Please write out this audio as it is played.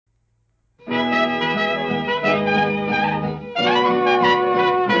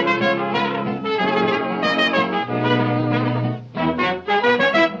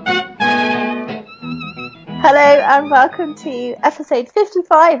and welcome to episode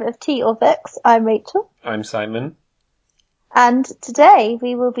 55 of Tea or Books. I'm Rachel. I'm Simon. And today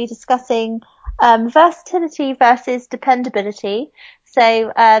we will be discussing versatility versus dependability.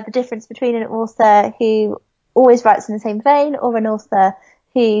 So the difference between an author who always writes in the same vein or an author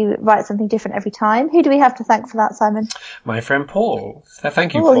who writes something different every time. Who do we have to thank for that, Simon? My friend Paul.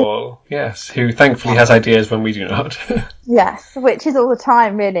 Thank you, Paul. Yes, who thankfully has ideas when we do not. Yes, which is all the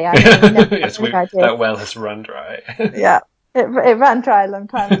time, really. I mean, yes, that well has run dry. Yeah, it ran dry a long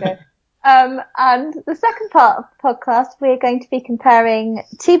time ago. And the second part of the podcast, we're going to be comparing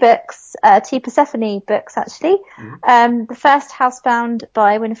two books, two Persephone books, actually. Mm-hmm. The first, Housebound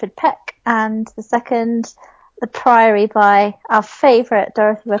by Winifred Peck, and the second, The Priory by our favourite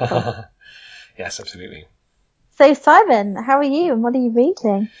Dorothy Whipple. Yes, absolutely. So, Simon, how are you and what are you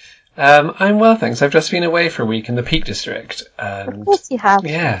reading? I'm well, thanks. I've just been away for a week in the Peak District. And of course you have.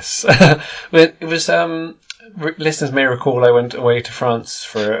 Yes. It was, listeners may recall I went away to France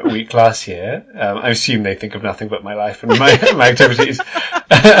for a week last year. I assume they think of nothing but my life and my activities.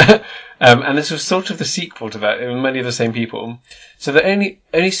 And this was sort of the sequel to that. It was many of the same people. So there were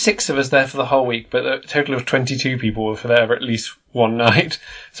only 6 of us there for the whole week, but a total of 22 people were there for at least one night.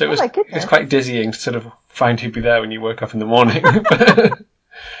 So it was quite dizzying to sort of find who'd be there when you woke up in the morning.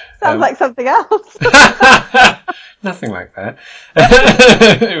 Sounds like something else. Nothing like that.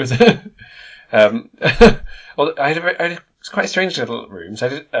 It was. Well, I had quite strange little rooms.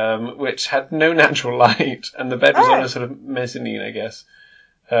 Which had no natural light, and the bed was on a sort of mezzanine, I guess.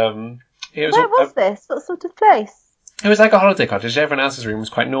 Where was this? What sort of place? It was like a holiday cottage. Everyone else's room was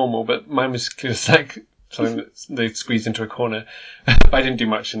quite normal, but mine was just like something that they squeezed into a corner. I didn't do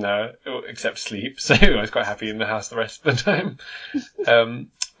much in there except sleep, so I was quite happy in the house the rest of the time.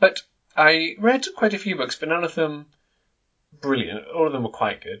 But I read quite a few books, but none of them brilliant. All of them were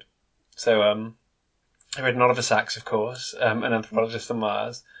quite good. So I read Oliver Sacks, of course, An Anthropologist on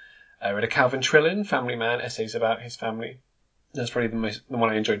Mars. I read a Calvin Trillin, Family Man, essays about his family. That's probably the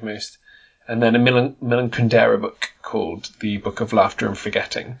one I enjoyed most. And then a Milan Kundera book called The Book of Laughter and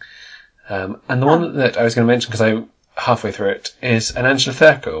Forgetting. And the one that I was going to mention, because I'm halfway through it, is an Angela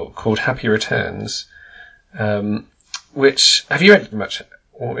Thirkell called Happy Returns. Which, have you read much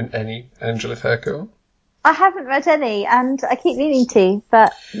or any Angela Thirkell? I haven't read any, and I keep meaning to,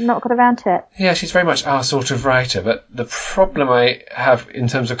 but not got around to it. Yeah, she's very much our sort of writer, but the problem I have in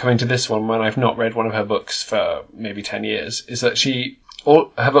terms of coming to this one when I've not read one of her books for maybe 10 years is that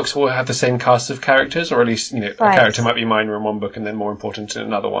her books all have the same cast of characters, or at least, a character might be minor in one book and then more important in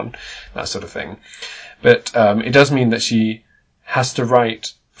another one, that sort of thing. But it does mean that she has to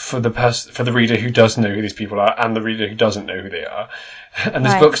write for the reader who does know who these people are and the reader who doesn't know who they are. And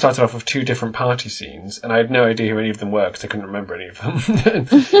this book started off with 2 different party scenes, and I had no idea who any of them were because I couldn't remember any of them.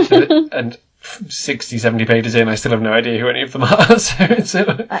 and 60, 70 pages in, I still have no idea who any of them are.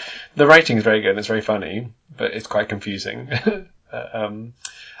 So the writing is very good and it's very funny, but it's quite confusing.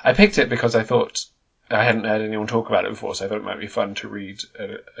 I picked it because I thought I hadn't heard anyone talk about it before, so I thought it might be fun to read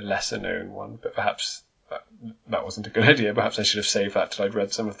a lesser known one, but perhaps that wasn't a good idea. Perhaps I should have saved that till I'd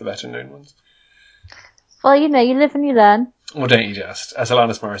read some of the better known ones. Well, you live and you learn. Well, don't you just? As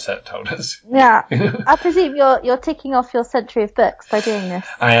Alanis Morissette told us. Yeah. I presume you're ticking off your century of books by doing this.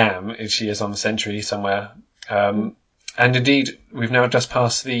 I am. She is on the century somewhere. And indeed, we've now just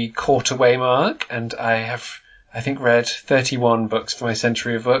passed the quarter-way mark, and I have, I think, read 31 books for my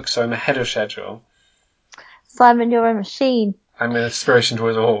century of books, so I'm ahead of schedule. Simon, you're a machine. I'm an inspiration to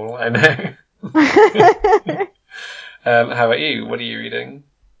us all, I know. How about you? What are you reading?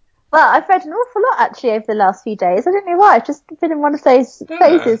 Well, I've read an awful lot, actually, over the last few days. I don't know why. I've just been in one of those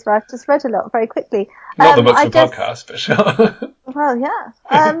phases where I've just read a lot very quickly. Not the books for the podcast, but sure. Well, yeah.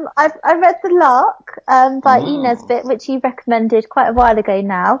 I read The Lark by E. Nesbit, which you recommended quite a while ago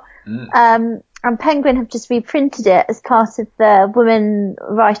now. And Penguin have just reprinted it as part of the women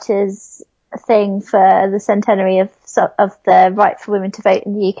writers thing for the centenary of the right for women to vote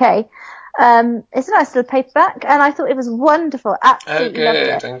in the UK. It's a nice little paperback, and I thought it was wonderful. Absolutely loved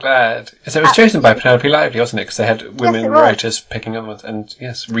it. I'm glad. So it was chosen by Penelope Lively, wasn't it? Because they had women writers picking on it, and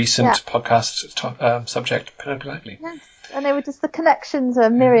yes, recent podcast subject, Penelope Lively. Yes, and they were just the connections are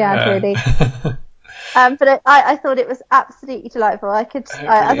myriad, really. But I thought it was absolutely delightful. As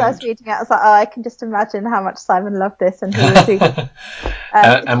I was reading it, I was like, I can just imagine how much Simon loved this, and he was really.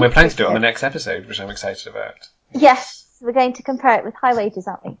 And we're planning to do it on the next episode, which I'm excited about. Yes. We're going to compare it with High Wages,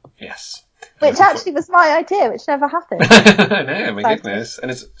 aren't we? Yes. Which actually was my idea, which never happened. I know, my goodness. And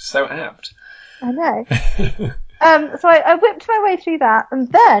it's so apt. I know. So I whipped my way through that,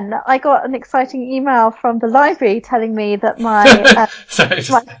 and then I got an exciting email from the library telling me that my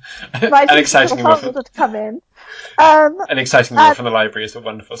an exciting email had come in. An exciting email from the library is a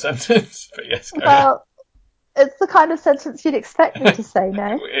wonderful sentence, but yes, go ahead. It's the kind of sentence you'd expect me to say,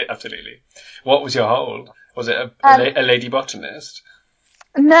 no? Absolutely. What was your hold? Was it a lady botanist?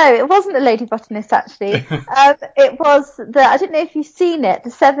 No, it wasn't a lady botanist, actually. It was I don't know if you've seen it,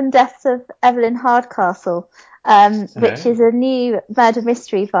 The 7 Deaths of Evelyn Hardcastle, which is a new murder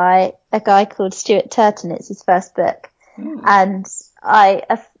mystery by a guy called Stuart Turton. It's his first book. And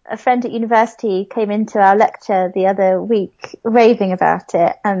a friend at university came into our lecture the other week raving about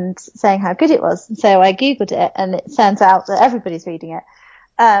it and saying how good it was. And so I Googled it, and it turns out that everybody's reading it.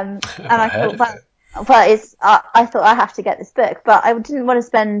 And I thought, I thought I have to get this book, but I didn't want to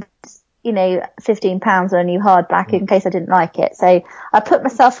spend, £15 on a new hardback in case I didn't like it. So I put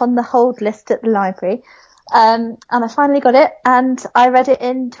myself on the hold list at the library. And I finally got it, and I read it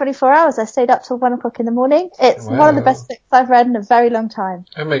in 24 hours. I stayed up till 1 o'clock in the morning. It's one of the best books I've read in a very long time.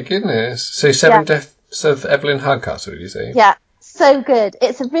 Oh my goodness. So 7 Deaths of Evelyn Hardcastle, did you say? Yeah, so good.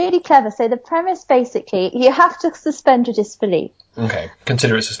 It's really clever. So the premise, basically, you have to suspend your disbelief. Okay,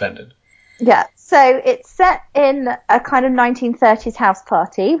 consider it suspended. Yeah, so it's set in a kind of 1930s house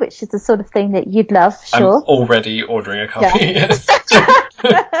party, which is the sort of thing that you'd love, sure. I'm already ordering a copy, yes.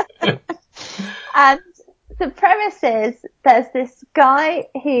 And the premise is there's this guy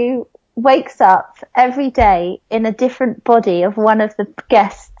who wakes up every day in a different body of one of the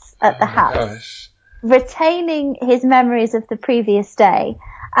guests at the house, retaining his memories of the previous day.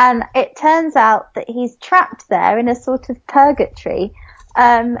 And it turns out that he's trapped there in a sort of purgatory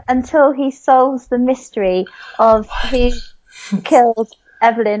until he solves the mystery of who killed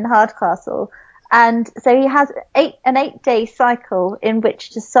Evelyn Hardcastle. And so he has an 8-day cycle in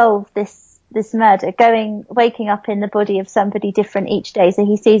which to solve this murder, waking up in the body of somebody different each day, so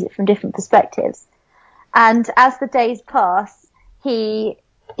he sees it from different perspectives. And as the days pass, he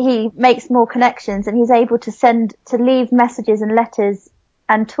makes more connections, and he's able to leave messages and letters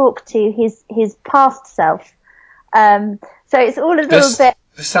and talk to his past self. So it's all a little bit.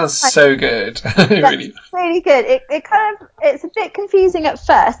 This sounds so good. Really good. It's a bit confusing at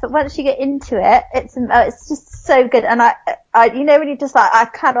first, but once you get into it, it's just so good. And I when you're just like,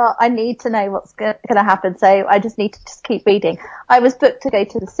 I need to know what's going to happen, so I just need to just keep reading. I was booked to go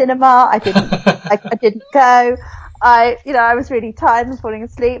to the cinema. I didn't go. I was really tired and falling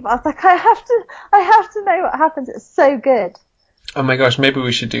asleep. I was like, I have to know what happens. It's so good. Oh my gosh, maybe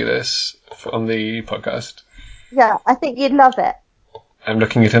we should do this on the podcast. Yeah, I think you'd love it. I'm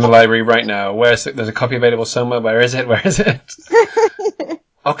looking it in the library right now. There's a copy available somewhere. Where is it?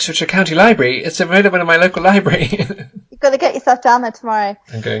 Oxfordshire County Library. It's available in my local library. You've got to get yourself down there tomorrow.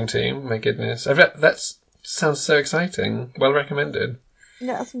 I'm going to. My goodness. That sounds so exciting. Well recommended.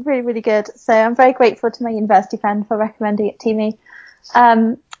 Yeah, it's really, really good. So I'm very grateful to my university friend for recommending it to me.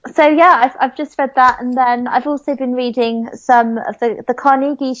 So yeah, I've just read that, and then I've also been reading some of the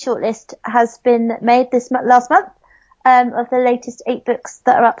Carnegie shortlist has been made this last month. Of the latest 8 books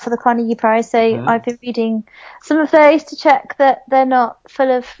that are up for the Carnegie Prize. So I've been reading some of those to check that they're not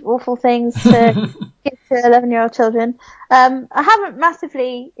full of awful things to give to 11-year-old children. I haven't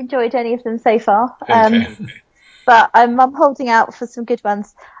massively enjoyed any of them so far. But I'm holding out for some good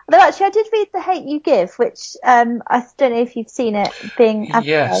ones. Although actually I did read The Hate You Give, which I don't know if you've seen it being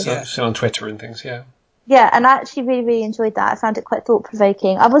advertised. Yes, so on Twitter and things, yeah. Yeah, and I actually really, really enjoyed that. I found it quite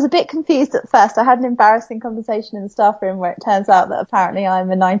thought-provoking. I was a bit confused at first. I had an embarrassing conversation in the staff room where it turns out that apparently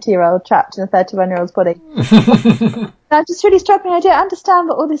I'm a 90-year-old trapped in a 31-year-old's body. I'm just really struggling. I don't understand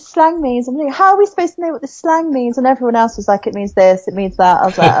what all this slang means. I'm like, how are we supposed to know what this slang means? And everyone else was like, it means this, it means that. I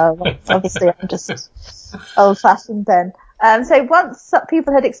was like, oh, well, obviously I'm just old-fashioned then. So once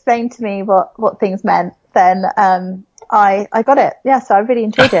people had explained to me what things meant, then I got it. Yeah, so I really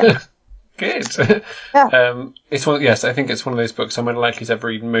enjoyed it. Good. Yeah. It's one. Yes, I think it's one of those books I'm unlikely to ever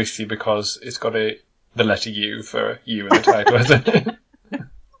read, mostly because it's got the letter U for you in the title.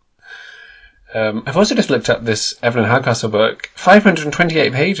 I've also just looked up this Evelyn Hardcastle book.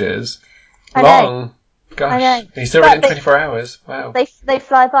 528 pages. Long. Gosh. I know. You still read it in 24 hours. Wow. They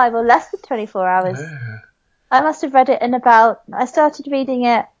fly by. Well, less than 24 hours. Yeah. I must have read it I started reading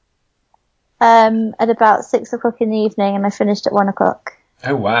it at about 6 o'clock in the evening, and I finished at 1 o'clock.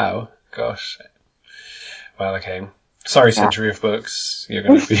 Oh, wow. Gosh. Well, okay. Sorry, Century of Books. You're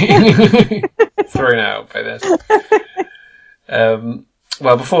going to be thrown out by this.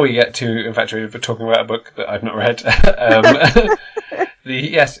 Well, before we get to Infatuated, but talking about a book that I've not read,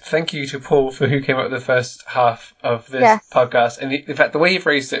 yes, thank you to Paul for who came up with the first half of this podcast. And in fact, the way you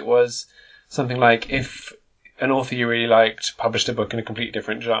phrased it was something like, if an author you really liked published a book in a completely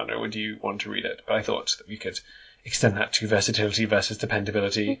different genre, would you want to read it? But I thought that we could extend that to versatility versus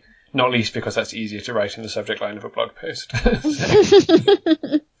dependability, not least because that's easier to write in the subject line of a blog post.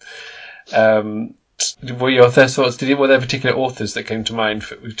 Were your first thoughts, were there particular authors that came to mind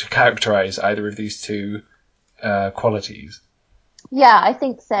to characterise either of these two qualities? Yeah, I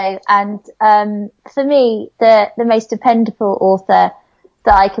think so. And for me, the most dependable author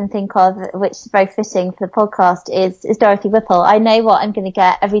that I can think of, which is very fitting for the podcast, is Dorothy Whipple. I know what I'm going to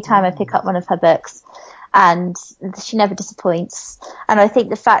get every time I pick up one of her books, and she never disappoints. And I think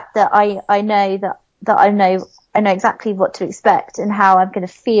the fact that I know exactly what to expect and how I'm going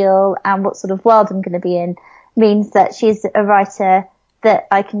to feel and what sort of world I'm going to be in means that she's a writer that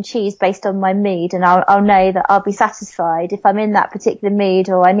I can choose based on my mood, and I'll know that I'll be satisfied if I'm in that particular mood,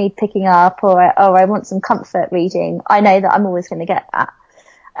 or I need picking up, or I want some comfort reading. I know that I'm always going to get that.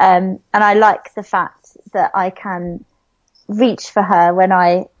 And I like the fact that I can reach for her when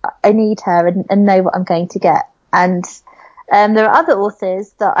I need her and know what I'm going to get. And there are other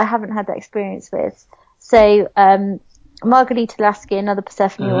authors that I haven't had that experience with. So Margarita Lasky, another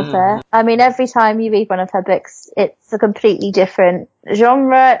Persephone author. I mean, every time you read one of her books, it's a completely different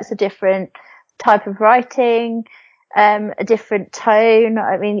genre. It's a different type of writing, a different tone.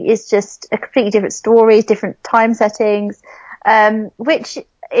 I mean, it's just a completely different story, different time settings, which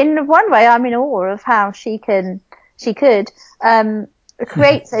in one way I'm in awe of how she could create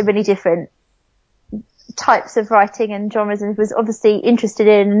so many different types of writing and genres, and was obviously interested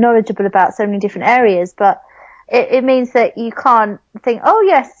in and knowledgeable about so many different areas. But it means that you can't think, oh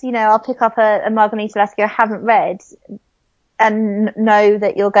yes, I'll pick up a Margarita Lasky I haven't read and know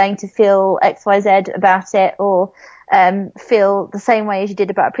that you're going to feel XYZ about it, or feel the same way as you did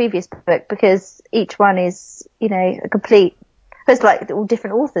about a previous book, because each one is, a complete, it's like all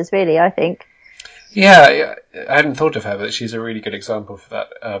different authors really, I think. Yeah, I hadn't thought of her, but she's a really good example for that.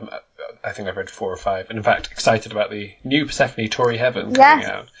 I think I've read 4 or 5, and in fact, excited about the new Persephone, Tory Heaven, coming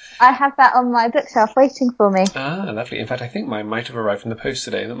out. I have that on my bookshelf waiting for me. Ah, lovely. In fact, I think mine might have arrived in the post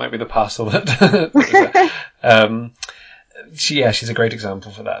today. That might be the parcel that... she's a great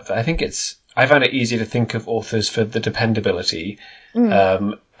example for that. I think I found it easier to think of authors for the dependability.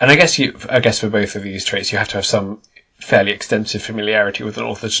 And I guess for both of these traits, you have to have some fairly extensive familiarity with an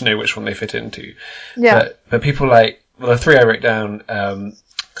author to know which one they fit into. Yeah. But people like, the 3 I wrote down,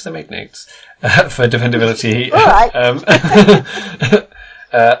 because I made notes, for dependability, are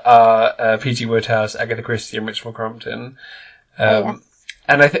P.G. Wodehouse, Agatha Christie, and Richard Crompton. And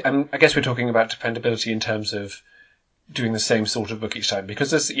I guess we're talking about dependability in terms of doing the same sort of book each time, because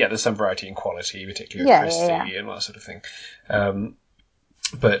there's some variety in quality, particularly with Christie and all that sort of thing.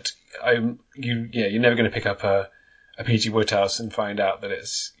 But you're never going to pick up a P.G. Wodehouse and find out that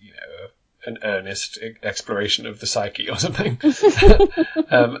it's, an earnest exploration of the psyche or something.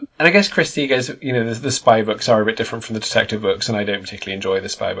 And I guess Christie goes, the spy books are a bit different from the detective books, and I don't particularly enjoy the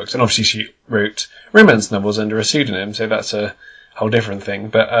spy books. And obviously she wrote romance novels under a pseudonym, so that's a whole different thing.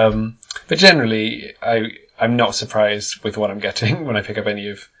 But generally, I'm not surprised with what I'm getting when I pick up any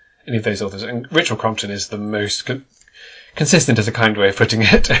of those authors. And Richard Crompton is the most consistent, is a kind way of putting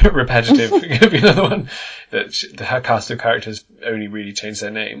it. Repetitive could be another one. That her cast of characters only really change their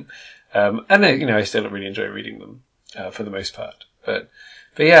name. And I still really enjoy reading them, for the most part. But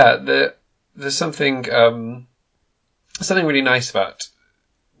yeah, there's something really nice about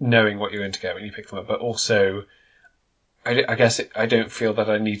knowing what you're going to get when you pick them up, but also, I guess I don't feel that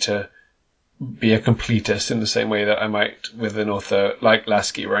I need to be a completist in the same way that I might with an author like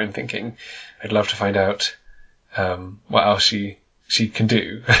Lasky, where I'm thinking, I'd love to find out, what else she can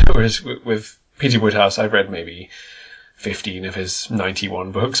do. Whereas with P.G. Wodehouse, I've read maybe 15 of his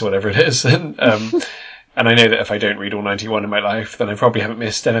 91 books, or whatever it is. And I know that if I don't read all 91 in my life, then I probably haven't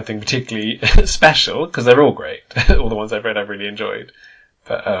missed anything particularly special, because they're all great. All the ones I've read I've really enjoyed.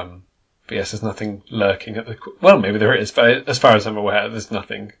 But yes, there's nothing lurking well, maybe there is, but as far as I'm aware, there's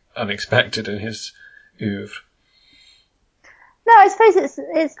nothing unexpected in his oeuvre. No, I suppose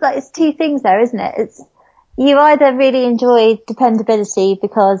it's two things there, isn't it? It's, you either really enjoy dependability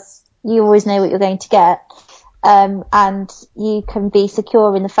because you always know what you're going to get, and you can be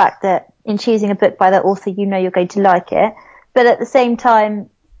secure in the fact that in choosing a book by that author, you're going to like it. But at the same time,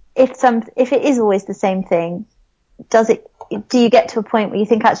 if it is always the same thing, do you get to a point where you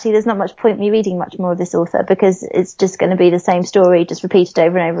think, actually, there's not much point me reading much more of this author, because it's just going to be the same story, just repeated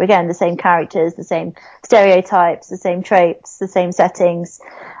over and over again, the same characters, the same stereotypes, the same tropes, the same settings.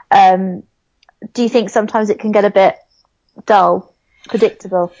 Do you think sometimes it can get a bit dull,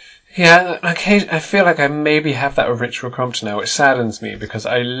 predictable? Yeah, okay, I feel like I maybe have that with Richard Crompton now, which saddens me, because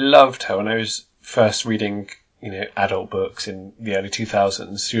I loved her when I was first reading, adult books in the early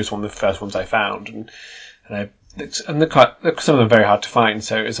 2000s. She was one of the first ones I found, and some of them are very hard to find,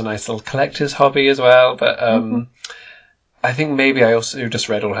 so it was a nice little collector's hobby as well. But I think maybe I also just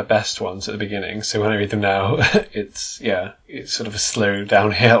read all her best ones at the beginning, so when I read them now, it's sort of a slow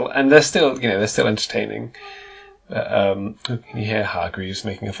downhill, and they're still entertaining. But, can you hear Hargreaves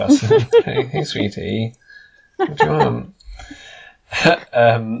making a fuss? Hey, sweetie, what do you want?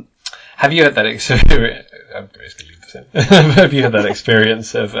 Have you had that experience? I'm basically leave this in. Have you had that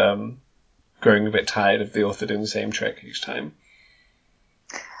experience of growing a bit tired of the author doing the same trick each time?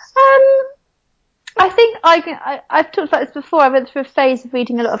 I think I've talked about this before. I went through a phase of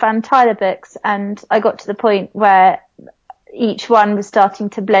reading a lot of Anne Tyler books, and I got to the point where each one was starting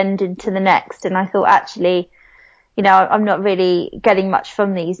to blend into the next, and I thought, actually, I'm not really getting much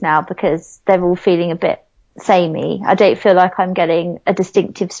from these now because they're all feeling a bit samey. I don't feel like I'm getting a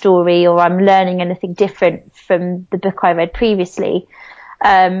distinctive story or I'm learning anything different from the book I read previously.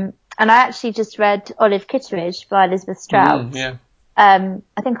 And I actually just read Olive Kitteridge by Elizabeth Strout. I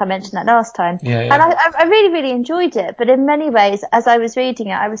think I mentioned that last time. And I really, really enjoyed it. But in many ways, as I was reading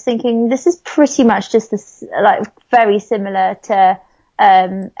it, I was thinking this is pretty much just this, very similar to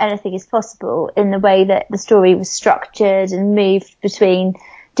Anything is Possible in the way that the story was structured and moved between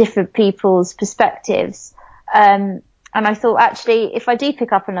different people's perspectives. And I thought, actually, if I do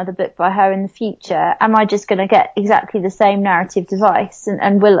pick up another book by her in the future, am I just going to get exactly the same narrative device?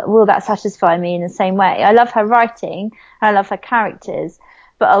 And will that satisfy me in the same way? I love her writing, and I love her characters,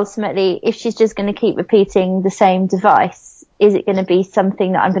 but ultimately, if she's just going to keep repeating the same device, is it going to be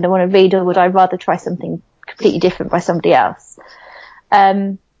something that I'm going to want to read, or would I rather try something completely different by somebody else?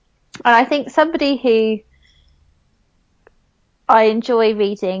 And I think somebody who I enjoy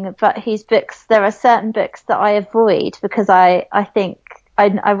reading, but whose books, there are certain books that I avoid because I think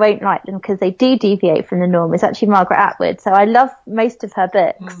I won't like them because they do deviate from the norm. It's actually Margaret Atwood. So I love most of her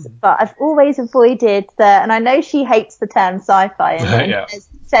books, but I've always avoided and I know she hates the term sci-fi and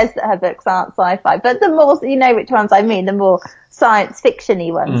says that her books aren't sci-fi, but the more, which ones I mean, the more science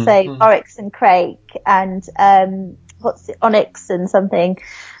fiction-y ones. So Oryx and Crake and, Onyx and something.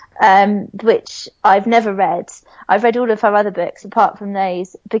 Which I've never read. I've read all of her other books apart from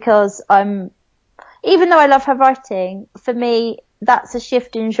those because even though I love her writing, for me, that's a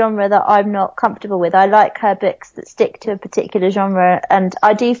shift in genre that I'm not comfortable with. I like her books that stick to a particular genre, and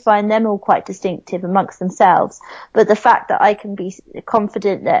I do find them all quite distinctive amongst themselves. But the fact that I can be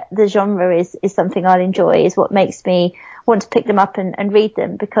confident that the genre is something I'll enjoy is what makes me want to pick them up and read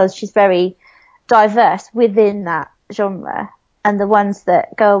them, because she's very diverse within that genre. And the ones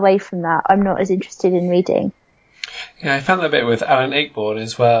that go away from that, I'm not as interested in reading. Yeah, I found that a bit with Alan Ayckbourn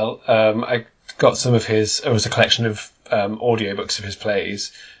as well. I got some of his, it was a collection of audiobooks of his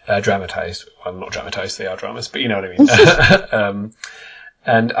plays, dramatised. Well, not dramatised, they are dramas, but you know what I mean.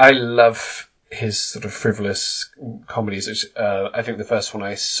 And I love his sort of frivolous comedies, which I think the first one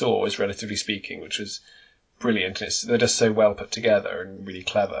I saw was Relatively Speaking, which was brilliant. They're just so well put together and really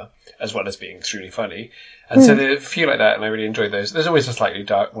clever, as well as being extremely funny. And so they feel like that, and I really enjoy those. There's always a slightly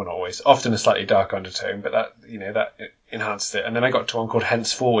dark, well, not always, often a slightly dark undertone, but that enhanced it. And then I got to one called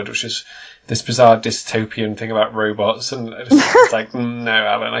Henceforward, which is this bizarre dystopian thing about robots, and I just was like, no,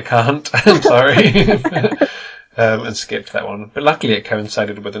 Alan, I can't. I'm sorry. And skipped that one. But luckily it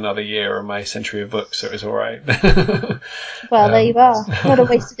coincided with another year on my Century of Books, so it was all right. Well, there you are. What a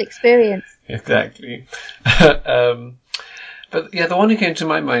wasted experience. Exactly. But yeah, the one who came to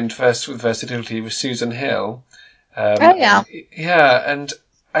my mind first with versatility was Susan Hill. Yeah,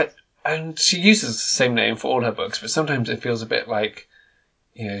 and she uses the same name for all her books, but sometimes it feels a bit like,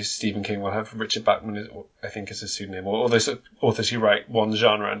 Stephen King will have Richard Bachman, I think, as a pseudonym, or those authors who write one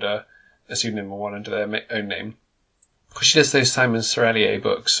genre under a pseudonym or one under their own name. Because she does those Simon Serralier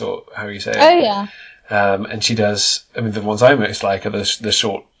books, or how you say it. Oh, yeah. And she does, the ones I most like are the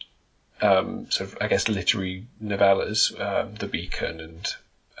short, sort of, I guess, literary novellas, The Beacon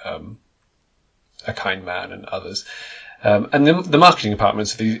and A Kind Man and others. And the marketing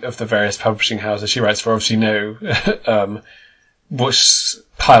departments of the various publishing houses she writes for obviously know which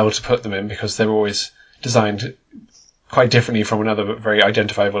pile to put them in, because they're always designed quite differently from another, but very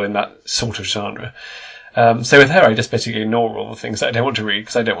identifiable in that sort of genre. So with her, I just basically ignore all the things that I don't want to read,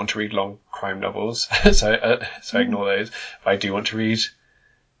 because I don't want to read long crime novels. so I ignore those. But I do want to read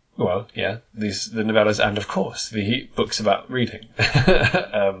well, yeah, the novellas and, of course, the books about reading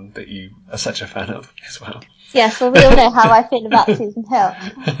that you are such a fan of as well. Yes, well, we all know how I feel about Susan Hill.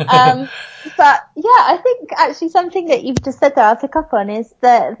 But yeah, I think actually something that you've just said there I'll pick up on is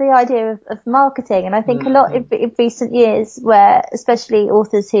the idea of marketing. And I think a lot in recent years where especially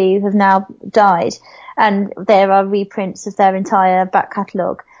authors who have now died and there are reprints of their entire back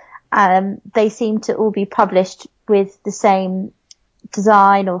catalogue, they seem to all be published with the same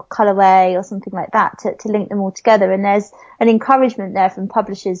design or colorway or something like that to link them all together. And there's an encouragement there from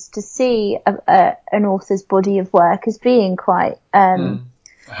publishers to see an author's body of work as being quite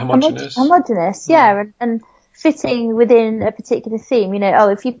homogenous, yeah, and fitting within a particular theme. You know,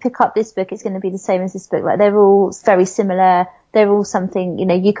 if you pick up this book, it's going to be the same as this book. Like, they're all very similar. They're all something, you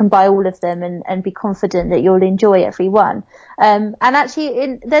know, you can buy all of them and be confident that you'll enjoy every one. And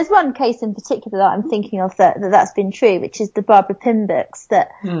actually, there's one case in particular that I'm thinking of that's been true, which is the Barbara Pym books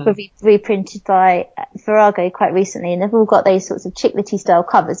that were reprinted by Virago quite recently. And they've all got those sorts of chiclety style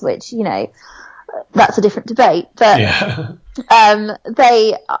covers, which, you know, that's a different debate. But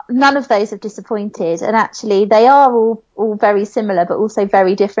none of those have disappointed, and actually they are all very similar, but also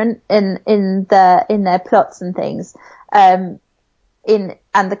very different in their plots and things. And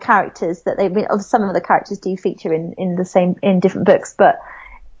the characters that some of the characters do feature in different books, but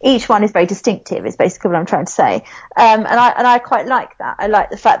each one is very distinctive, is basically what I'm trying to say. And I quite like that. I like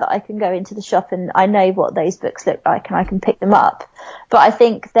the fact that I can go into the shop and I know what those books look like and I can pick them up. But I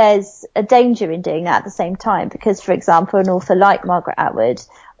think there's a danger in doing that at the same time, because, for example, an author like Margaret Atwood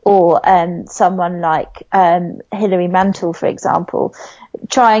or someone like Hilary Mantel, for example,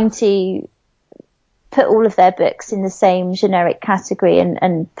 trying to put all of their books in the same generic category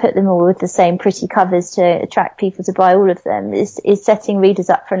and put them all with the same pretty covers to attract people to buy all of them is setting readers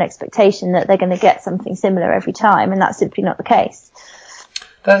up for an expectation that they're going to get something similar every time, and that's simply not the case.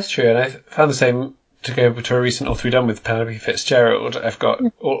 That's true, and I found the same to go to a recent author we've done with Penelope Fitzgerald. I've got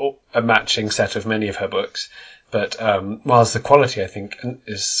a matching set of many of her books, but whilst the quality, I think,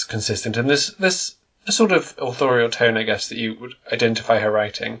 is consistent, and this a sort of authorial tone, I guess, that you would identify her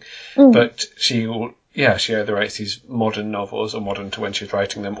writing, but she either writes these modern novels, or modern to when she was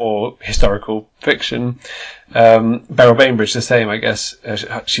writing them, or historical fiction. Beryl Bainbridge, the same, I guess.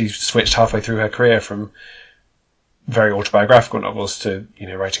 She switched halfway through her career from very autobiographical novels to, you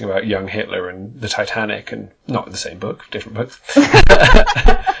know, writing about young Hitler and the Titanic, and not in the same book, different books.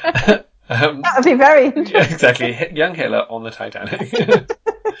 That would be very interesting. Yeah, exactly. Young Hitler on the Titanic.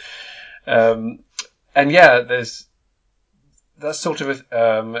 And yeah, that's sort of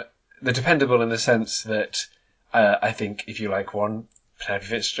they're dependable in the sense that I think if you like one Penelope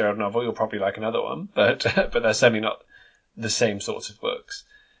Fitzgerald novel, you'll probably like another one, but they're certainly not the same sorts of books.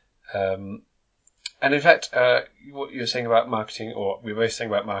 And in fact, what you were saying about marketing, or we were both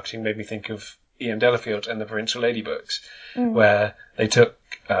saying about marketing, made me think of E.M. Delafield and the Provincial Lady books, where they took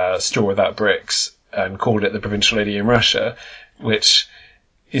Straw Without Bricks and called it The Provincial Lady in Russia, which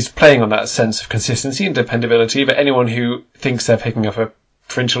is playing on that sense of consistency and dependability, but anyone who thinks they're picking up a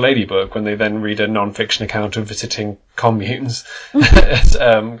Provincial Lady book when they then read a non-fiction account of visiting communes is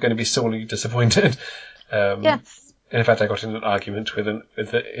going to be sorely disappointed. Yes. In fact, I got in an argument with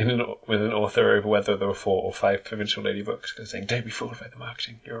an author over whether there were 4 or 5 Provincial Lady books, because saying, "Don't be fooled by the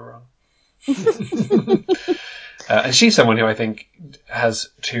marketing, you're wrong." And she's someone who I think has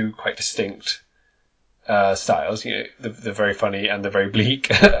 2 quite distinct styles, you know, the very funny and the very bleak.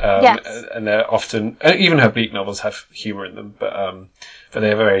 Yes. And they're often, even her bleak novels have humour in them, but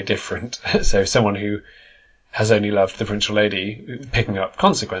they're very different. So someone who has only loved The Provincial Lady, picking up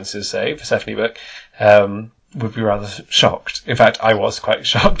Consequences, say, Persephone book, would be rather shocked. In fact, I was quite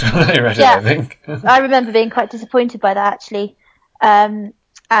shocked when I read it, I think. I remember being quite disappointed by that, actually. And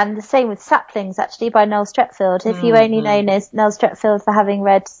the same with Saplings, actually, by Noel Streatfeild. If you only know Noel Streatfeild for having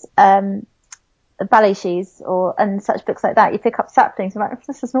read Ballet Shoes and such books like that, you pick up Saplings and like,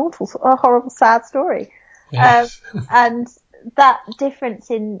 this is an horrible, sad story. Yes. And that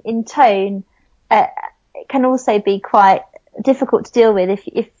difference in tone can also be quite difficult to deal with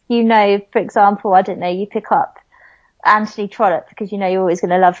if you know, for example, I don't know, you pick up Anthony Trollope because you know you're always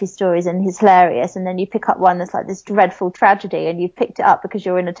going to love his stories and he's hilarious, and then you pick up one that's like this dreadful tragedy and you've picked it up because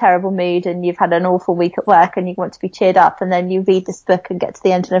you're in a terrible mood and you've had an awful week at work and you want to be cheered up, and then you read this book and get to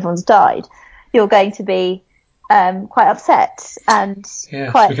the end and everyone's died. You're going to be quite upset and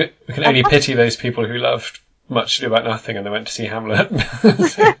we can only pity those people who loved Much Ado About Nothing and they went to see Hamlet.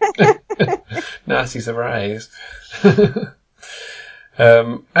 Nasty surprise.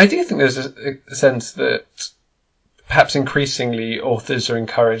 I do think there's a sense that perhaps increasingly authors are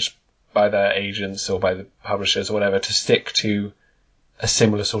encouraged by their agents or by the publishers or whatever to stick to a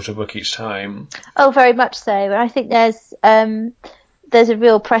similar sort of book each time. Oh, very much so. And I think there's a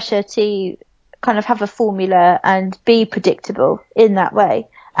real pressure to kind of have a formula and be predictable in that way,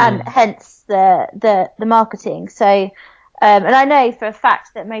 and hence the marketing. So, and I know for a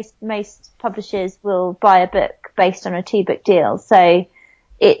fact that most publishers will buy a book based on a 2-book deal. So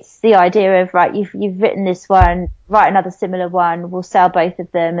it's the idea of, right, you've written this one, write another similar one, we'll sell both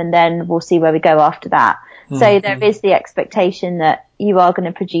of them, and then we'll see where we go after that. So there is the expectation that you are going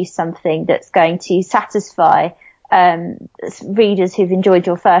to produce something that's going to satisfy readers who've enjoyed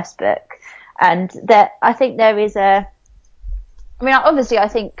your first book. And that, I think there is obviously I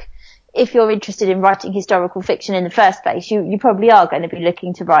think if you're interested in writing historical fiction in the first place, you probably are going to be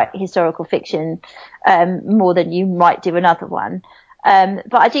looking to write historical fiction more than you might do another one.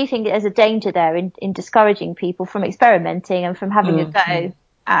 But I do think there's a danger there in discouraging people from experimenting and from having a go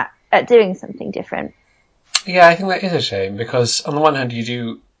at doing something different. Yeah, I think that is a shame, because on the one hand you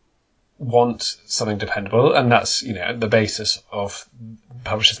do want something dependable, and that's, the basis of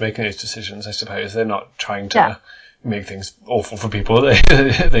publishers making those decisions, I suppose. They're not trying to make things awful for people.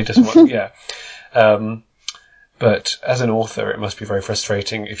 They just want, but as an author, it must be very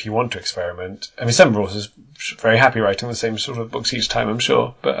frustrating if you want to experiment. I mean, some authors are very happy writing the same sort of books each time, I'm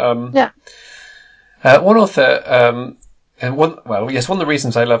sure. But one author, one of the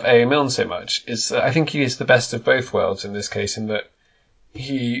reasons I love A.A. Milne so much is that I think he is the best of both worlds in this case, in that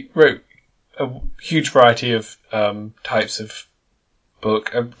he wrote a huge variety of types of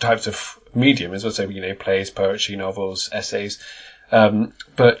book, types of medium, as well, so plays, poetry, novels, essays.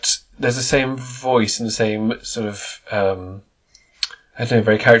 But there's the same voice and the same sort of,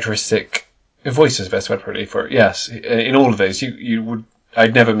 very characteristic voice is the best word probably for it. Yes, in all of those,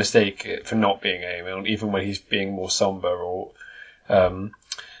 I'd never mistake it for not being A.A. Milne, even when he's being more somber or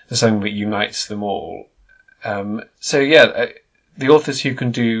there's something that unites them all. The authors who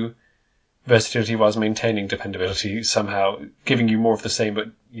can do versatility whilst maintaining dependability, somehow giving you more of the same, but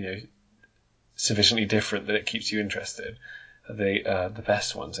sufficiently different that it keeps you interested, are the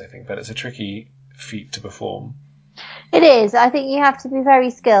best ones, I think. But it's a tricky feat to perform. It is. I think you have to be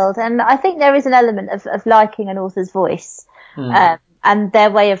very skilled, and I think there is an element of liking an author's voice and their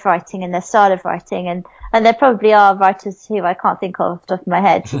way of writing and their style of writing, and there probably are writers who I can't think of off the top of my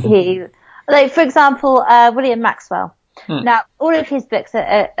head who, like for example, William Maxwell. Now, all of his books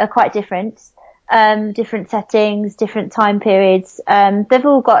are quite different, different settings, different time periods. They've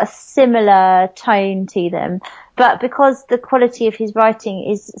all got a similar tone to them, but because the quality of his writing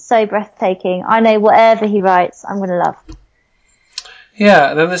is so breathtaking, I know whatever he writes, I'm going to love.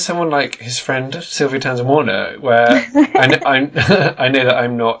 Yeah, and then there's someone like his friend Sylvia Townsend Warner, where I know that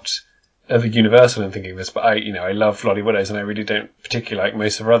I'm not universal in thinking this, but I love Lolly Willows, and I really don't particularly like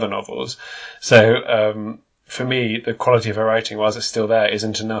most of her other novels. So for me, the quality of her writing, whilst it's still there,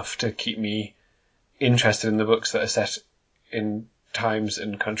 isn't enough to keep me interested in the books that are set in times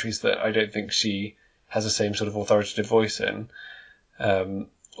and countries that I don't think she has the same sort of authoritative voice in,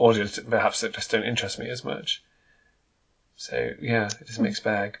 or perhaps that just don't interest me as much. So yeah, it is a mixed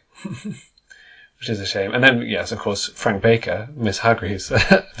bag, which is a shame. And then yes, of course, Frank Baker, Miss Hargreaves,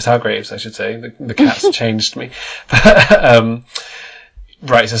 I should say. The cat's changed me.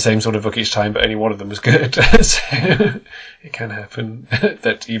 Writes the same sort of book each time, but only one of them was good. So it can happen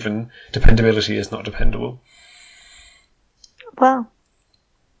that even dependability is not dependable. Well,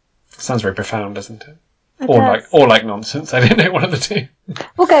 sounds very profound, doesn't it? Or like nonsense. I didn't know one of the two.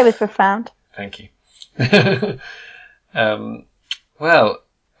 We'll go with profound. Thank you. Well,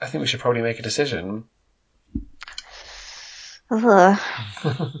 I think we should probably make a decision. I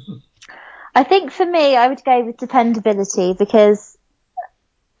think for me, I would go with dependability, because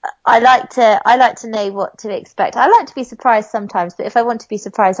I like to know what to expect. I like to be surprised sometimes, but if I want to be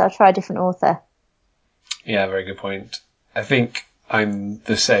surprised, I'll try a different author. Yeah, very good point. I think I'm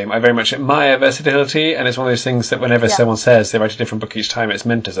the same. I very much admire versatility, and it's one of those things that whenever someone says they write a different book each time, it's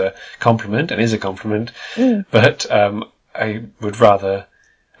meant as a compliment, and is a compliment. But I would rather...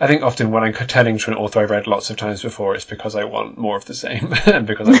 I think often when I'm turning to an author I've read lots of times before, it's because I want more of the same, and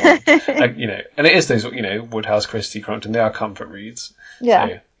because I want, and it is those, Woodhouse, Christie, Crompton, they are comfort reads. Yeah.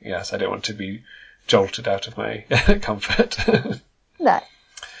 So, yes, I don't want to be jolted out of my comfort. No.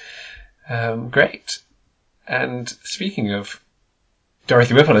 Great. And speaking of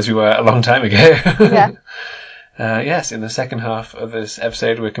Dorothy Whipple, as we were a long time ago, yes, in the second half of this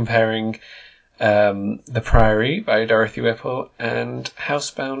episode, we're comparing The Priory by Dorothy Whipple and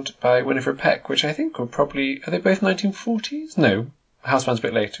Housebound by Winifred Peck, which I think were probably... Are they both 1940s? No. Housebound's a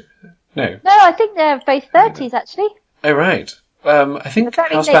bit later. No. No, I think they're both 30s, actually. Oh, right. I think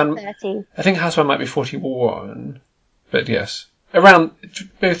Housebound... I think Housebound might be 41, but yes. around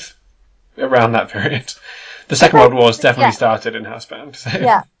both around that period. The Second World War definitely started in Housebound. So.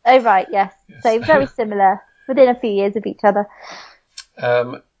 Yeah. Oh, right. Yes. So very similar, within a few years of each other.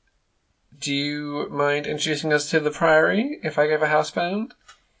 Do you mind introducing us to The Priory if I give a Housebound?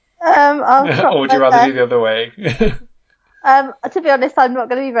 Or would you rather do the other way? To be honest, I'm not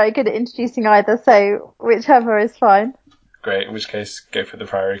going to be very good at introducing either, so whichever is fine. Great, in which case, go for The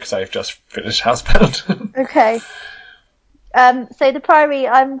Priory, because I've just finished Housebound. Okay. So The Priory,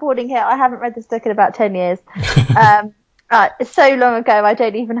 I'm warning here, I haven't read this book in about 10 years. It's so long ago, I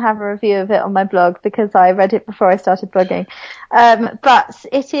don't even have a review of it on my blog because I read it before I started blogging. But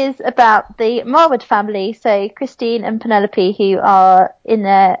it is about the Marwood family, so Christine and Penelope, who are in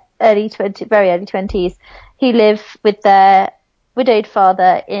their very early 20s, who live with their widowed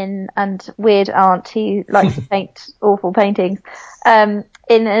father and weird aunt who likes to paint awful paintings, in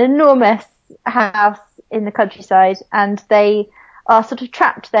an enormous house in the countryside, and they are sort of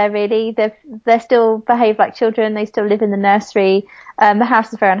trapped there really. They still behave like children, they still live in the nursery. The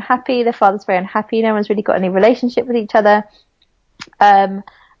house is very unhappy, their father's very unhappy, no one's really got any relationship with each other. And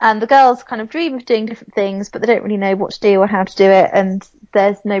the girls kind of dream of doing different things, but they don't really know what to do or how to do it, and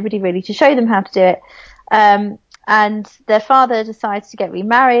there's nobody really to show them how to do it. And their father decides to get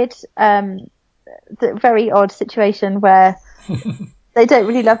remarried. The very odd situation where they don't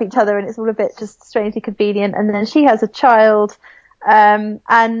really love each other and it's all a bit just strangely convenient. And then she has a child, and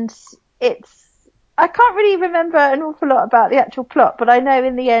I can't really remember an awful lot about the actual plot, but I know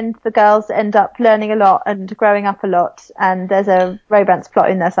in the end the girls end up learning a lot and growing up a lot, and there's a romance plot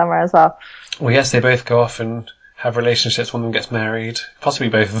in there somewhere as well. Well, yes, they both go off and have relationships. One of them gets married, possibly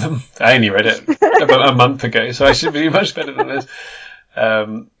both of them. I only read it about a month ago, so I should be much better than this.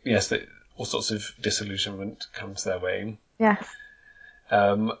 Yes, all sorts of disillusionment comes their way. Yes.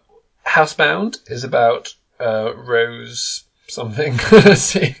 Housebound is about Rose something.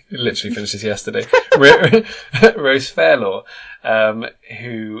 It literally finishes yesterday. Rose Fairlaw,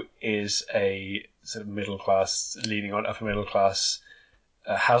 who is a sort of middle class, leaning on upper middle class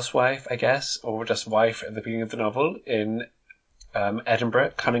housewife, I guess, or just wife at the beginning of the novel in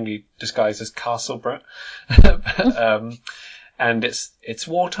Edinburgh, cunningly disguised as Castleborough. And it's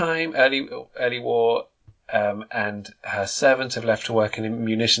wartime, early war. And her servants have left to work in a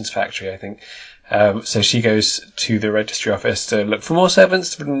munitions factory, I think. So she goes to the registry office to look for more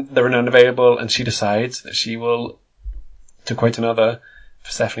servants, but there are none available, and she decides that she will, to quote another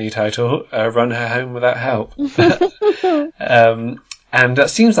Persephone title, run her home without help. And that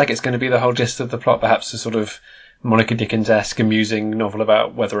seems like it's going to be the whole gist of the plot, perhaps a sort of Monica Dickens-esque amusing novel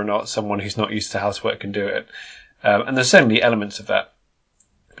about whether or not someone who's not used to housework can do it. And there's certainly elements of that,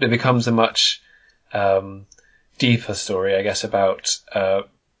 but it becomes a much deeper story, I guess, about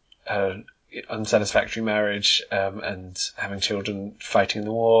unsatisfactory marriage, and having children fighting in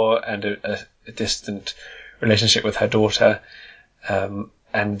the war, and a distant relationship with her daughter,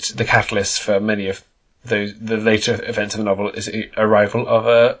 and the catalyst for many of the later events of the novel is the arrival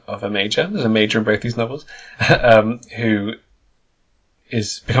of a major. There's a major in both these novels, who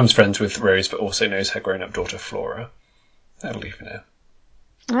becomes friends with Rose, but also knows her grown-up daughter Flora. That'll leave for now.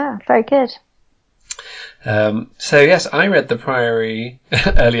 Ah, very good. So yes, I read The Priory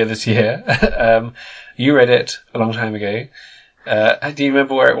earlier this year. You read it a long time ago. Do you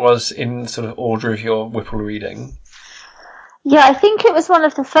remember where it was in sort of order of your Whipple reading? Yeah, I think it was one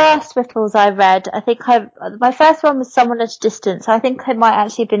of the first Whipples I read. I think my first one was Someone at a Distance. I think it might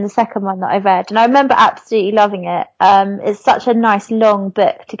actually have been the second one that I read, and I remember absolutely loving it. It's such a nice long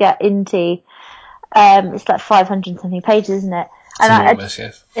book to get into. It's like 500 something pages, isn't it? It's enormous,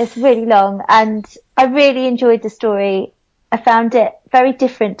 yes. It's really long, and I really enjoyed the story. I found it very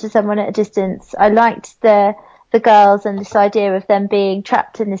different to Someone at a Distance. I liked the girls and this idea of them being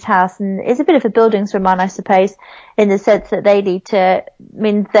trapped in this house, and it's a bit of a Bildungsroman, I suppose, in the sense that they need to,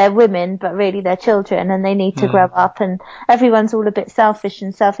 they're women, but really they're children, and they need to grow up, and everyone's all a bit selfish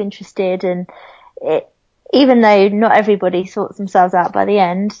and self-interested, and even though not everybody sorts themselves out by the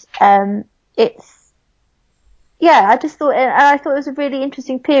end, I just thought, and I thought it was a really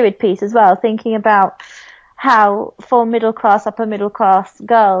interesting period piece as well, thinking about how for upper middle class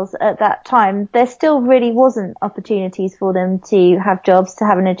girls at that time, there still really wasn't opportunities for them to have jobs, to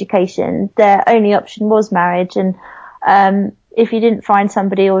have an education. Their only option was marriage, and if you didn't find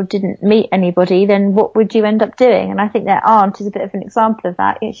somebody or didn't meet anybody, then what would you end up doing? And I think their aunt is a bit of an example of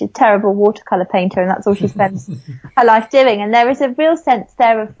that. She's a terrible watercolour painter, and that's all she spends her life doing. And there is a real sense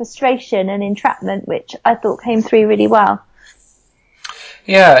there of frustration and entrapment, which I thought came through really well.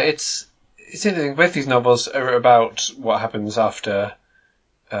 Yeah, it's interesting. Both these novels are about what happens after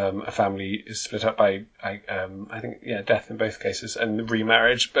a family is split up by, I think, death in both cases, and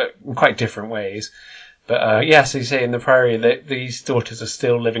remarriage, but in quite different ways. But so you say in the Priory, these daughters are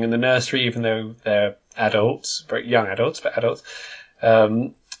still living in the nursery, even though they're adults, very young adults, but adults.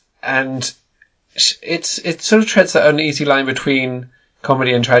 And it sort of treads that uneasy line between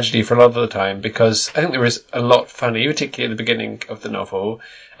comedy and tragedy for a lot of the time, because I think there is a lot funny, particularly at the beginning of the novel.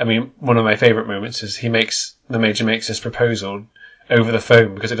 I mean, one of my favourite moments is the Major makes this proposal over the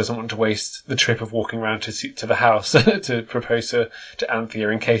phone because he doesn't want to waste the trip of walking around to the house to propose to Anthea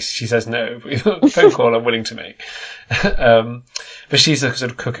in case she says no. Phone call I'm willing to make. But she's a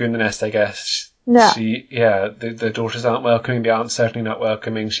sort of cuckoo in the nest, I guess. Yeah. The daughters aren't welcoming, the aunt's certainly not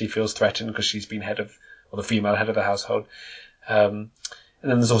welcoming. She feels threatened because she's been the female head of the household. And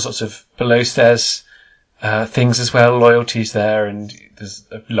then there's all sorts of below stairs things as well, loyalties there, and there's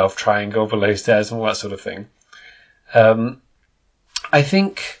a love triangle below stairs and all that sort of thing. I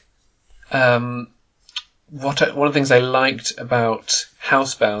think one of the things I liked about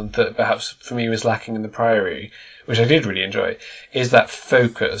Housebound that perhaps for me was lacking in the Priory, which I did really enjoy, is that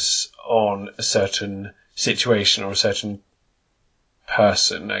focus on a certain situation or a certain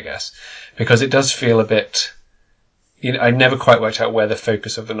person, I guess, because it does feel a bit. I never quite worked out where the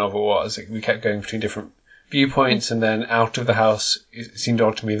focus of the novel was. We kept going between different viewpoints, and then out of the house, it seemed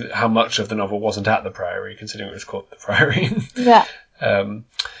odd to me that how much of the novel wasn't at the Priory, considering it was called the Priory. Yeah.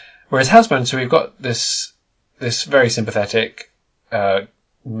 Whereas Housebound, so we've got this very sympathetic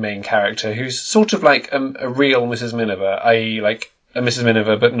main character who's sort of like a real Mrs. Miniver, i.e. like a Mrs.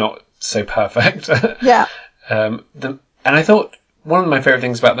 Miniver, but not so perfect. Yeah. And I thought one of my favourite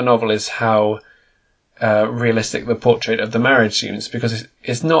things about the novel is how realistic the portrait of the marriage seems, because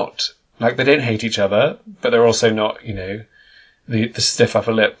it's not like they don't hate each other, but they're also not, the stiff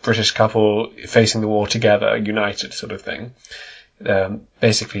upper lip British couple facing the war together, united sort of thing.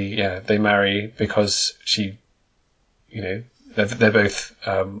 Basically, they marry because they're both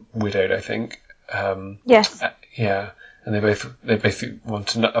widowed, I think. Yes. And they both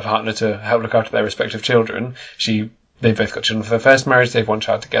want a partner to help look after their respective children. They've both got children for their first marriage. They have one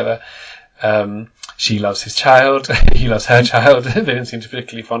child together. She loves his child. He loves her child. They didn't seem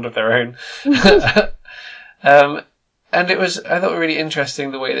particularly fond of their own. And it was, I thought, really interesting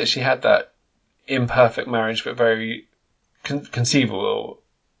the way that she had that imperfect marriage, but very conceivable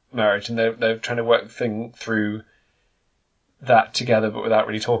marriage, and they're trying to work through that together, but without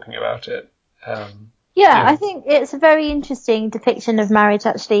really talking about it. I think it's a very interesting depiction of marriage,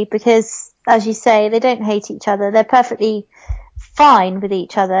 actually, because, as you say, they don't hate each other. They're perfectly fine with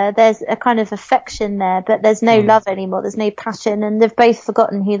each other. There's a kind of affection there, but there's no love anymore. There's no passion, and they've both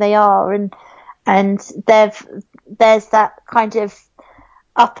forgotten who they are, and there's that kind of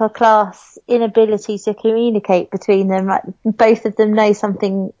upper class inability to communicate between them. Like, both of them know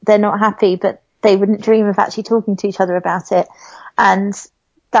something, they're not happy, but they wouldn't dream of actually talking to each other about it. And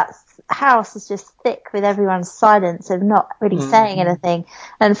that house is just thick with everyone's silence of not really saying anything.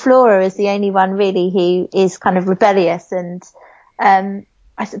 And Flora is the only one really who is kind of rebellious, and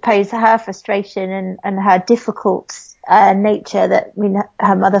I suppose her frustration and her difficult nature that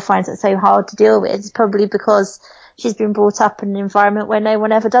her mother finds it so hard to deal with is probably because she's been brought up in an environment where no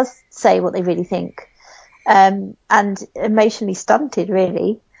one ever does say what they really think, and emotionally stunted,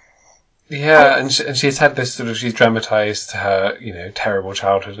 really. Yeah, and she's had this she's dramatised her, terrible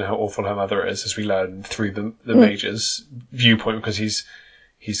childhood and how awful her mother is, as we learn through the Major's viewpoint, because he's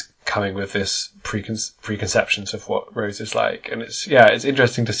coming with this preconceptions of what Rose is like, and it's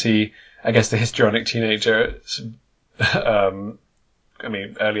interesting to see, I guess, the histrionic teenager.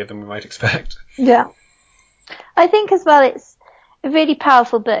 Earlier than we might expect. Yeah. I think as well it's a really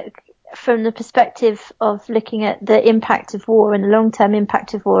powerful book from the perspective of looking at the impact of war and the long-term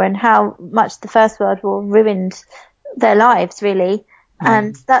impact of war and how much the First World War ruined their lives, really.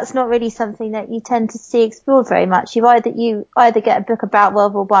 And that's not really something that you tend to see explored very much. You either get a book about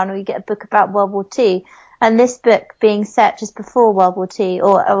World War One or you get a book about World War Two. And this book being set just before World War Two,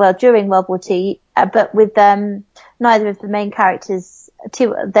 or during World War Two, but with neither of the main characters,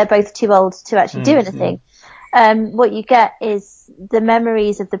 they're both too old to actually do anything. What you get is the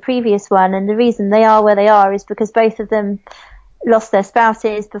memories of the previous one, and the reason they are where they are is because both of them lost their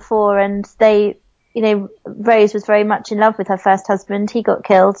spouses before, and Rose was very much in love with her first husband. He got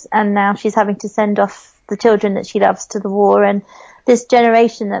killed, and now she's having to send off the children that she loves to the war, and this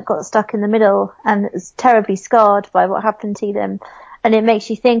generation that got stuck in the middle and is terribly scarred by what happened to them. And it makes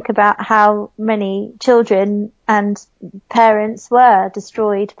you think about how many children and parents were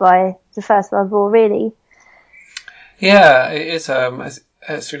destroyed by the First World War, really. Yeah, it's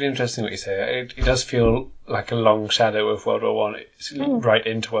It's really interesting what you say. It does feel like a long shadow of World War One. It's right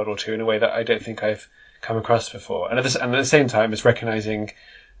into World War Two in a way that I don't think I've come across before. And at the same time, it's recognising,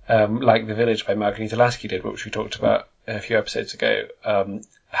 like The Village by Margarita Lasky did, which we talked about a few episodes ago,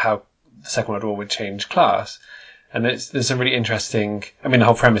 how the Second World War would change class. And there's some really interesting. I mean, the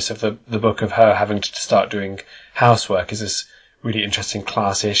whole premise of the book of her having to start doing housework is this really interesting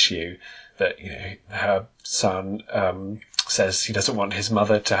class issue that, you know, her son says he doesn't want his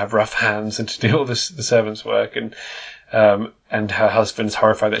mother to have rough hands and to do all the servants' work, and her husband's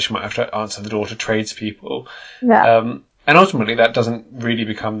horrified that she might have to answer the door to tradespeople. Yeah. And ultimately, that doesn't really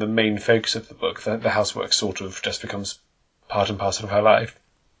become the main focus of the book. The housework sort of just becomes part and parcel of her life.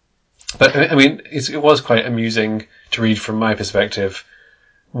 But I mean, it was quite amusing to read from my perspective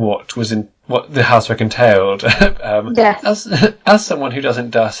what the housework entailed. Yes. As someone who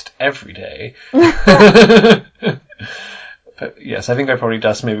doesn't dust every day. But yes, I think I probably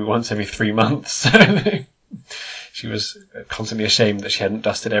dust maybe once every 3 months. She was constantly ashamed that she hadn't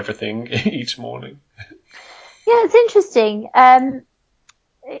dusted everything each morning. Yeah, it's interesting.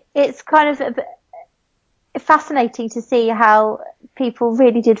 It's kind of fascinating to see how people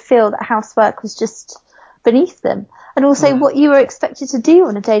really did feel that housework was just beneath them, and also what you were expected to do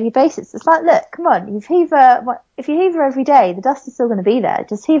on a daily basis. It's like, look, come on, if you hoover every day, the dust is still going to be there.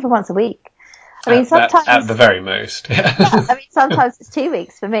 Just hoover once a week. I mean, sometimes at the very most. Yeah. Yeah, I mean, sometimes it's 2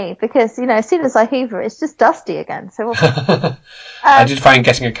 weeks for me because, you know, as soon as I hoover, it's just dusty again. So I did find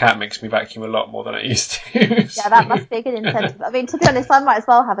getting a cat makes me vacuum a lot more than I used to. Yeah, that must be a good incentive. I mean, to be honest, I might as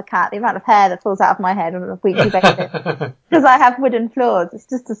well have a cat. The amount of hair that falls out of my head on a weekly basis because I have wooden floors. It's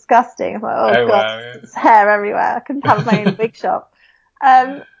just disgusting. I'm like, oh god, wow, yeah. there's hair everywhere. I couldn't have my own wig shop.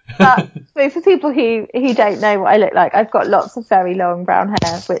 But for people who don't know what I look like, I've got lots of very long brown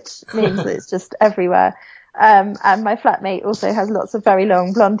hair, which means that it's just everywhere. And my flatmate also has lots of very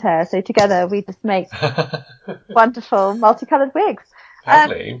long blonde hair. So together we just make wonderful multicolored wigs.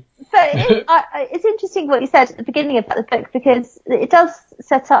 Lovely. So it's interesting what you said at the beginning about the book, because it does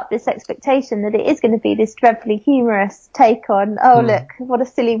set up this expectation that it is going to be this dreadfully humorous take on, look, what a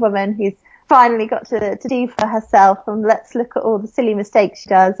silly woman who's finally got to do for herself, and let's look at all the silly mistakes she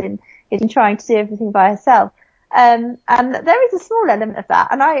does in trying to do everything by herself. And there is a small element of that,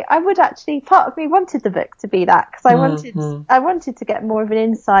 and I would actually, part of me wanted the book to be that, because I wanted to get more of an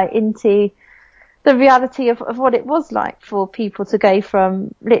insight into the reality of what it was like for people to go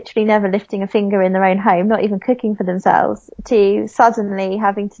from literally never lifting a finger in their own home, not even cooking for themselves, to suddenly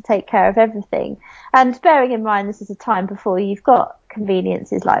having to take care of everything. And bearing in mind this is a time before you've got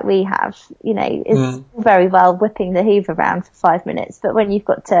conveniences like we have, you know, it's very well whipping the hoover around for 5 minutes, but when you've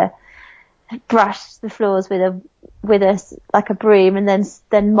got to brush the floors with a broom and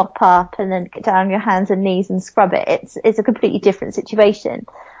then mop up and then get down on your hands and knees and scrub it, it's a completely different situation.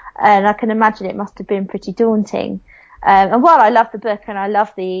 And I can imagine it must have been pretty daunting. And while I love the book and I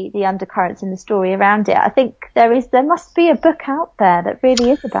love the undercurrents in the story around it, I think there must be a book out there that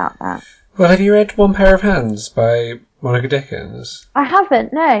really is about that. Well, have you read One Pair of Hands by Monica Dickens? I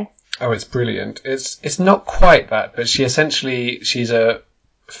haven't, no. Oh, it's brilliant. It's not quite that, but she's a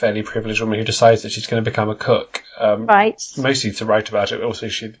fairly privileged woman who decides that she's going to become a cook. Right. Mostly to write about it, but also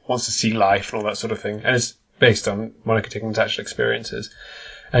she wants to see life and all that sort of thing. And it's based on Monica Dickens' actual experiences.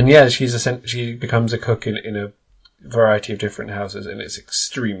 And yeah, she becomes a cook in a variety of different houses, and it's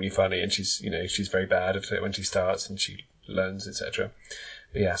extremely funny. And she's very bad at it when she starts, and she learns, etc.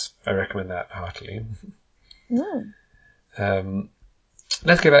 But yes, I recommend that heartily.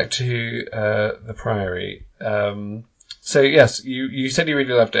 Let's go back to The Priory. So yes, you said you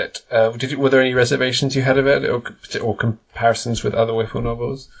really loved it. Were there any reservations you had about it, or comparisons with other Whipple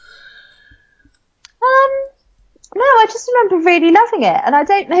novels? No, I just remember really loving it, and I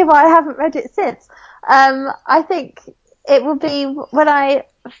don't know why I haven't read it since. I think it will be when I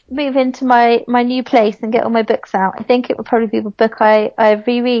move into my new place and get all my books out. I think it will probably be the book I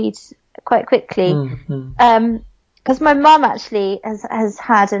reread quite quickly. Because my mum actually has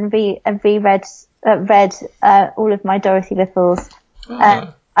had and reread all of my Dorothy Whipples.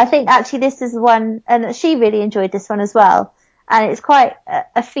 I think actually this is one, and she really enjoyed this one as well. And it's quite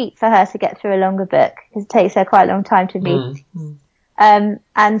a feat for her to get through a longer book, because it takes her quite a long time to read. And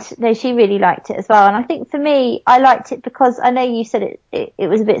no, she really liked it as well. And I think for me, I liked it because I know you said it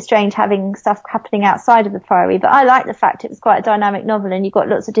was a bit strange having stuff happening outside of the Priory, but I liked the fact it was quite a dynamic novel and you got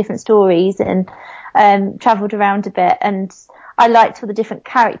lots of different stories and travelled around a bit. And I liked all the different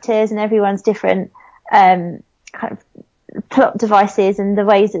characters and everyone's different kind of plot devices and the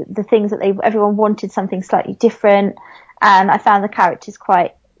ways that the things that everyone wanted something slightly different. And I found the characters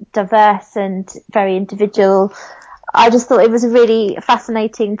quite diverse and very individual. I just thought it was a really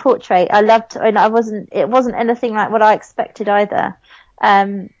fascinating portrait. I loved, and it wasn't anything like what I expected either.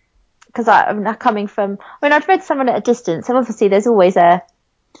 Because I'm coming from, I'd read Someone at a Distance, and obviously there's always a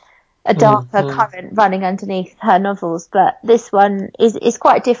darker current running underneath her novels, but this one is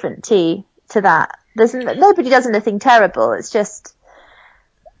quite different to that. Nobody does anything terrible. It's just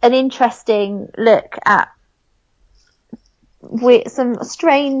an interesting look at some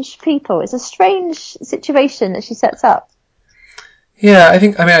strange people. It's a strange situation that she sets up. Yeah,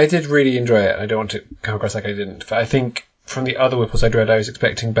 I did really enjoy it. I don't want to come across like I didn't, but I think from the other Whipples I'd read, I was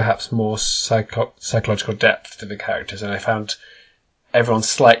expecting perhaps more psychological depth to the characters, and I found everyone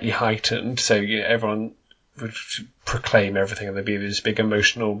slightly heightened. So everyone would proclaim everything, and there'd be these big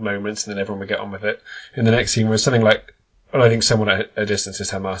emotional moments, and then everyone would get on with it. In the next scene was something like, well, I think Someone at a Distance is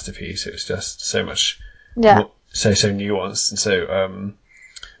her masterpiece. It was just so much, so nuanced and so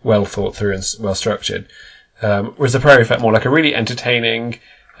well thought through and well structured. Whereas The Prairie felt more like a really entertaining,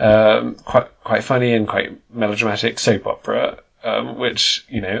 quite funny and quite melodramatic soap opera, which,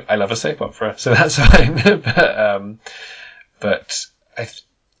 I love a soap opera, so that's fine. But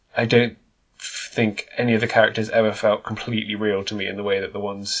I don't think any of the characters ever felt completely real to me in the way that the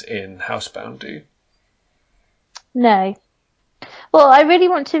ones in Housebound do. No. Well, I really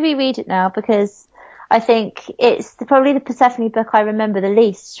want to reread it now because I think it's probably the Persephone book I remember the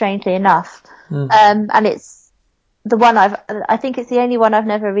least, strangely enough. And it's the one I think it's the only one I've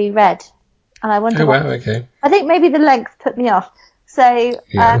never reread. And I wonder okay. I think maybe the length put me off. So,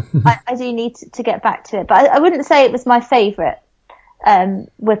 I do need to get back to it. But I wouldn't say it was my favourite,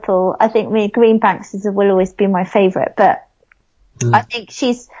 Whipple. I think Greenbanks will always be my favourite, but I think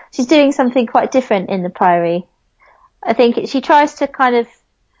she's doing something quite different in The Priory. I think she tries to kind of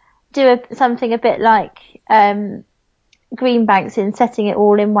do something a bit like Greenbanks in setting it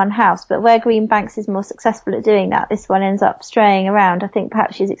all in one house, but where Greenbanks is more successful at doing that, this one ends up straying around. I think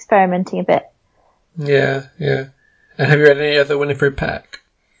perhaps she's experimenting a bit. Yeah. And have you read any other Winifred Peck?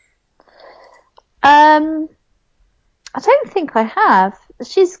 I don't think I have.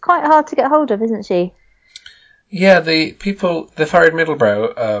 She's quite hard to get hold of, isn't she? Yeah, the Farid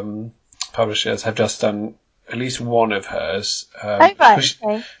Middlebrow publishers have just done at least one of hers.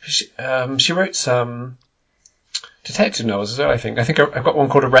 Okay. She wrote some detective novels as well, I think. I think I've got one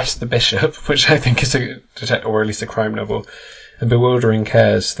called Arrest the Bishop, which I think is a detective, or at least a crime novel. And Bewildering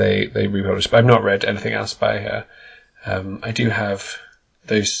Cares they republished, but I've not read anything else by her. I do have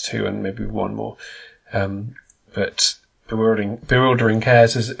those two and maybe one more. But Bewildering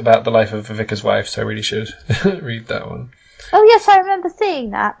Cares is about the life of a vicar's wife, so I really should read that one. Oh yes, I remember seeing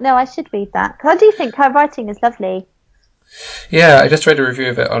that. No, I should read that, because I do think her writing is lovely. Yeah, I just read a review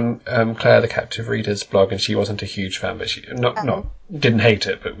of it on Claire the Captive Reader's blog, and she wasn't a huge fan, but she didn't hate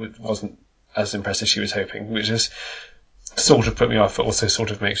it, but wasn't as impressed as she was hoping, which is sort of put me off, but also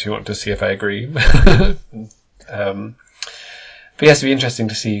sort of makes me want to see if I agree. But yes, it'd be interesting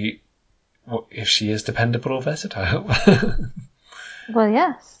to see if she is dependable or versatile. Well,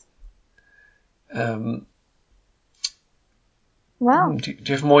 yes. Wow. Do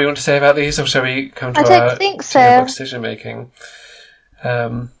you have more you want to say about these, or shall we come to our book decision making?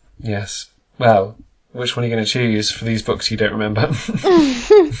 Yes. Well, which one are you going to choose for these books you don't remember?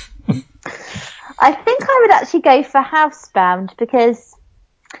 I think I would actually go for Housebound because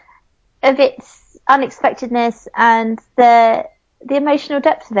of its unexpectedness and the emotional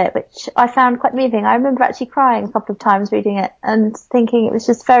depth of it, which I found quite moving. I remember actually crying a couple of times reading it and thinking it was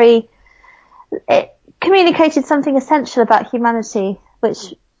just it communicated something essential about humanity,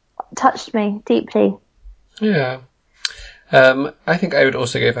 which touched me deeply. Yeah. I think I would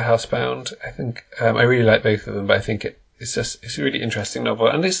also go for Housebound. I think I really like both of them, but I think it's a really interesting novel,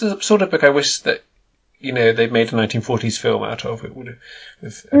 and it's the sort of book I wish that they'd made a 1940s film out of. It would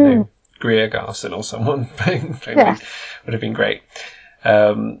have Greer Garson or someone playing would have been great.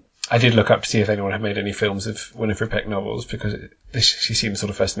 I did look up to see if anyone had made any films of Winifred Peck novels, because she seemed the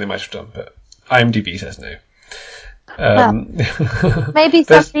sort of first thing they might have done, but IMDb says no. Maybe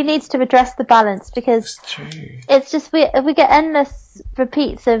somebody needs to address the balance, because it's just we get endless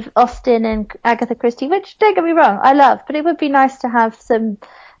repeats of Austen and Agatha Christie, which, don't get me wrong, I love, but it would be nice to have some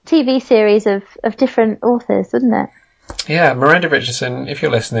TV series of different authors, wouldn't it? Yeah, Miranda Richardson, if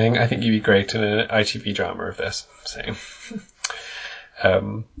you're listening, I think you'd be great in an ITV drama of this. So,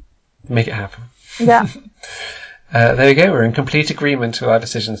 make it happen. Yeah. There we go. We're in complete agreement with our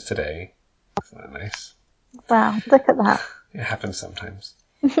decisions today. Isn't that nice? Wow, look at that. It happens sometimes.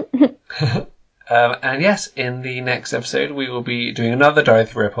 And yes, in the next episode, we will be doing another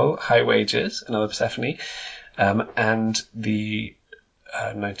Dorothy Ripple, High Wages, another Persephone, and the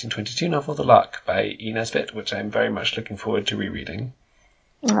 1922 novel The Lark by E. Nesbit, which I'm very much looking forward to rereading.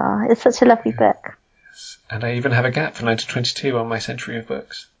 Oh, it's such a lovely book. And I even have a gap for 1922 on my century of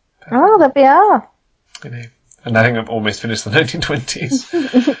books. Oh, there we are. I know. And I think I've almost finished the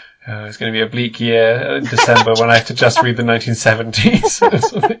 1920s. It's going to be a bleak year in December when I have to just read the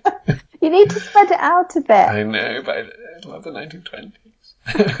 1970s. You need to spread it out a bit. I know, but I love the 1920s.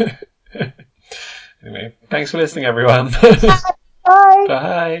 Anyway, thanks for listening, everyone. Bye.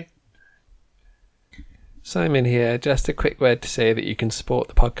 Bye. Simon here. Just a quick word to say that you can support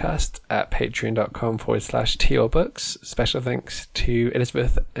the podcast at patreon.com/TOrbooks. Special thanks to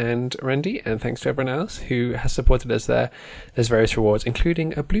Elizabeth and Randy, and thanks to everyone else who has supported us there. There's various rewards,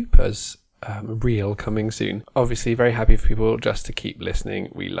 including a bloopers reel coming soon. Obviously, very happy for people just to keep listening.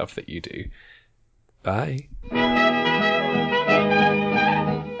 We love that you do. Bye.